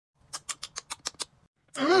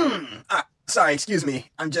Sorry, excuse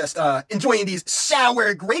me. I'm just, enjoying these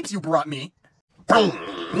sour grapes you brought me.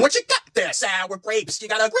 What you got there, sour grapes? You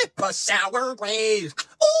got a grip of sour grapes.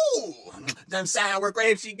 Ooh, them sour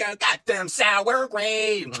grapes, you got them sour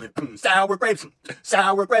grapes. Sour grapes,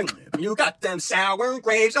 sour grapes. You got them sour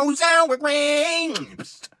grapes, oh, sour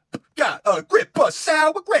grapes. Got a grip of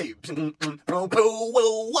sour grapes. Oh,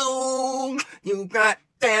 woo, woo. You got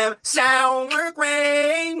them sour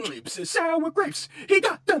grapes, sour grapes. He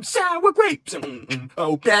got them sour grapes.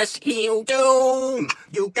 Oh, yes, he'll do.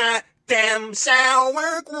 You got them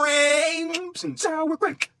sour grapes and sour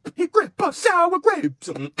grapes. He grip of sour grapes.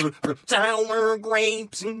 Sour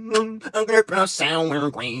grapes. A grip of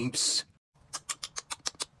sour grapes.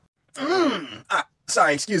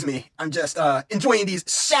 Sorry, excuse me. I'm just, enjoying these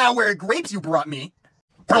sour grapes you brought me.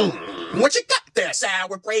 What you got there,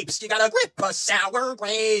 sour grapes? You got a grip of sour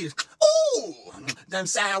grapes. Ooh, them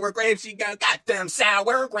sour grapes, you got them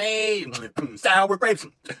sour grapes. Sour grapes,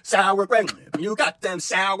 sour grapes. You got them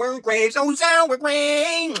sour grapes, oh, sour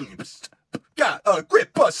grapes. Got a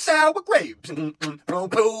grip of sour grapes. Oh,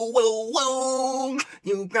 woo, woo.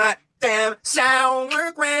 You got them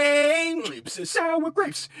sour grapes, sour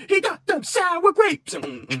grapes. He got them sour grapes.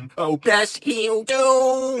 Oh, yes, he'll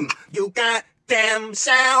do. You got them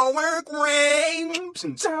sour grapes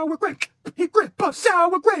and sour grapes. He grip of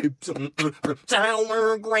sour grapes.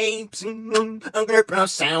 Sour grapes. A grip of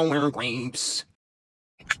sour grapes.